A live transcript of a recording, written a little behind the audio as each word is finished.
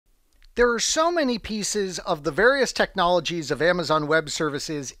There are so many pieces of the various technologies of Amazon Web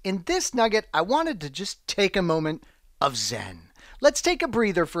Services. In this nugget, I wanted to just take a moment of Zen. Let's take a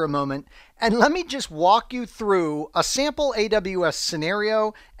breather for a moment, and let me just walk you through a sample AWS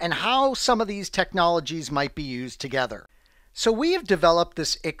scenario and how some of these technologies might be used together. So we have developed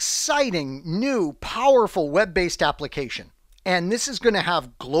this exciting, new, powerful web-based application, and this is going to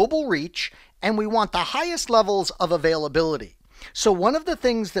have global reach, and we want the highest levels of availability. So one of the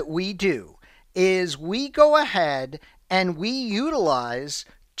things that we do is we go ahead and we utilize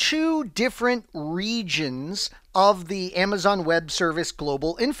two different regions of the Amazon Web Service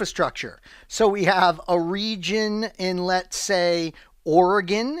global infrastructure. So we have a region in, let's say,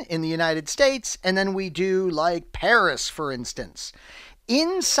 Oregon in the United States, and then we do like Paris, for instance.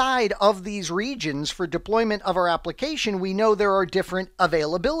 Inside of these regions for deployment of our application, we know there are different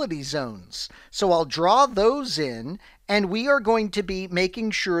availability zones. So I'll draw those in, and we are going to be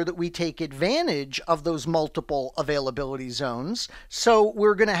making sure that we take advantage of those multiple availability zones. So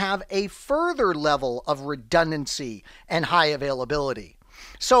we're going to have a further level of redundancy and high availability.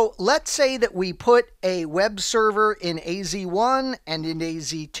 So let's say that we put a web server in AZ1 and in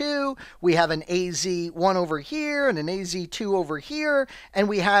AZ2. We have an AZ1 over here and an AZ2 over here, and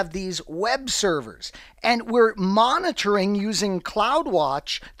we have these web servers. And we're monitoring using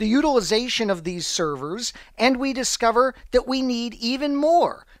CloudWatch the utilization of these servers, and we discover that we need even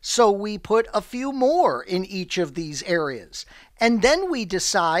more. So we put a few more in each of these areas. And then we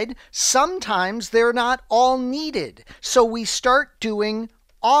decide sometimes they're not all needed. So we start doing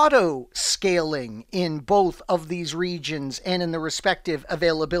auto scaling in both of these regions and in the respective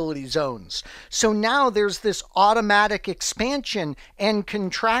availability zones. So now there's this automatic expansion and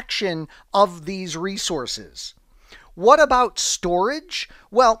contraction of these resources. What about storage?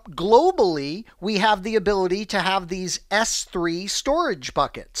 Well, globally, we have the ability to have these S3 storage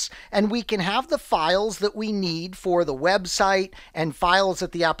buckets, and we can have the files that we need for the website and files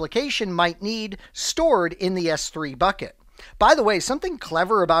that the application might need stored in the S3 bucket. By the way, something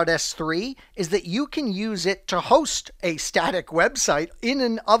clever about S3 is that you can use it to host a static website in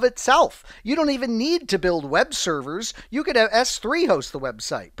and of itself. You don't even need to build web servers. You could have S3 host the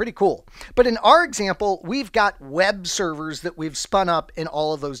website. Pretty cool. But in our example, we've got web servers that we've spun up in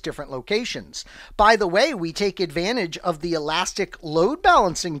all of those different locations. By the way, we take advantage of the elastic load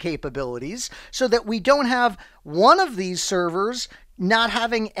balancing capabilities so that we don't have one of these servers not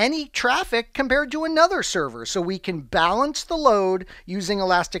having any traffic compared to another server. So we can balance the load using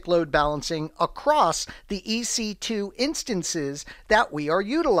elastic load balancing across the EC2 instances that we are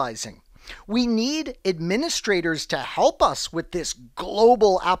utilizing. We need administrators to help us with this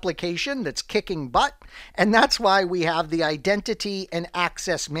global application that's kicking butt, and that's why we have the identity and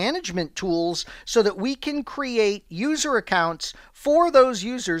access management tools so that we can create user accounts for those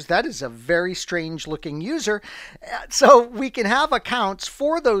users. That is a very strange looking user. So we can have accounts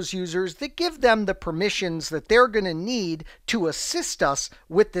for those users that give them the permissions that they're going to need to assist us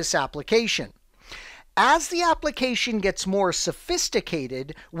with this application. As the application gets more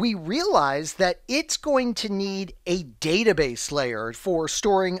sophisticated, we realize that it's going to need a database layer for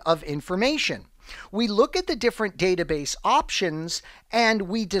storing of information. We look at the different database options and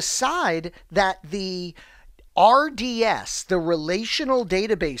we decide that the RDS, the Relational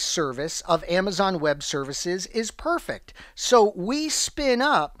Database Service of Amazon Web Services, is perfect. So we spin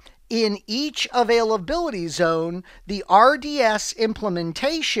up in each availability zone the RDS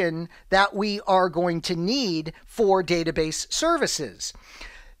implementation that we are going to need for database services.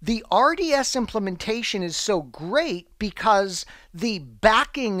 The RDS implementation is so great because the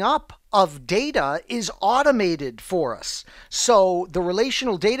backing up of data is automated for us. So the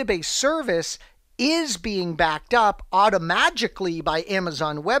Relational Database Service is being backed up automatically by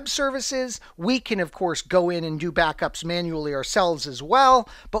Amazon Web Services. We can, of course, go in and do backups manually ourselves as well,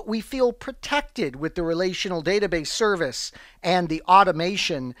 but we feel protected with the Relational Database Service and the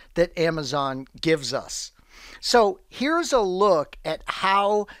automation that Amazon gives us. So here's a look at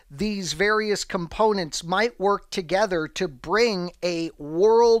how these various components might work together to bring a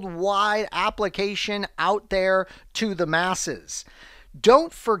worldwide application out there to the masses.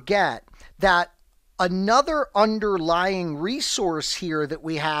 Don't forget that another underlying resource here that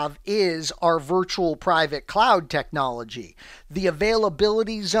we have is our virtual private cloud technology. The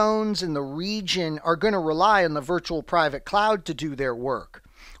availability zones in the region are going to rely on the virtual private cloud to do their work.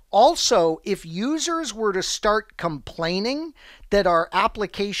 Also, if users were to start complaining that our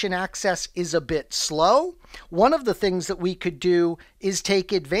application access is a bit slow, one of the things that we could do is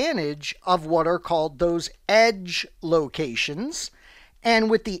take advantage of what are called those edge locations.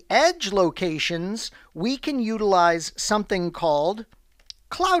 And with the edge locations, we can utilize something called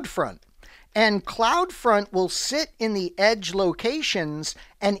CloudFront. And CloudFront will sit in the edge locations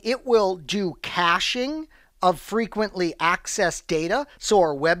and it will do caching of frequently accessed data so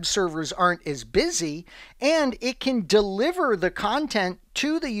our web servers aren't as busy, and it can deliver the content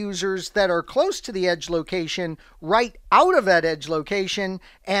to the users that are close to the edge location right out of that edge location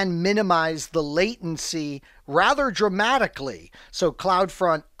and minimize the latency rather dramatically. So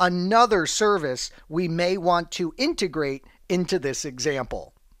CloudFront, another service we may want to integrate into this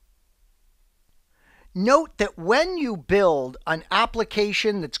example. Note that when you build an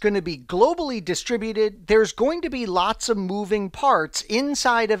application that's going to be globally distributed, there's going to be lots of moving parts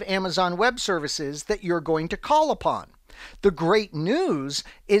inside of Amazon Web Services that you're going to call upon. The great news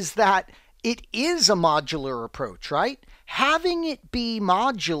is that it is a modular approach, right? Having it be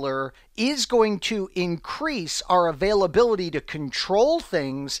modular is going to increase our availability to control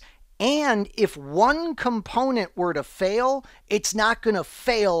things. And if one component were to fail, it's not going to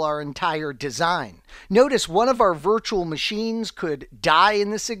fail our entire design. Notice one of our virtual machines could die in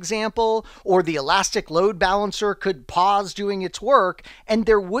this example, or the elastic load balancer could pause doing its work, and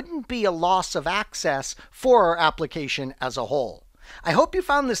there wouldn't be a loss of access for our application as a whole. I hope you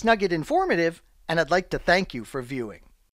found this nugget informative, and I'd like to thank you for viewing.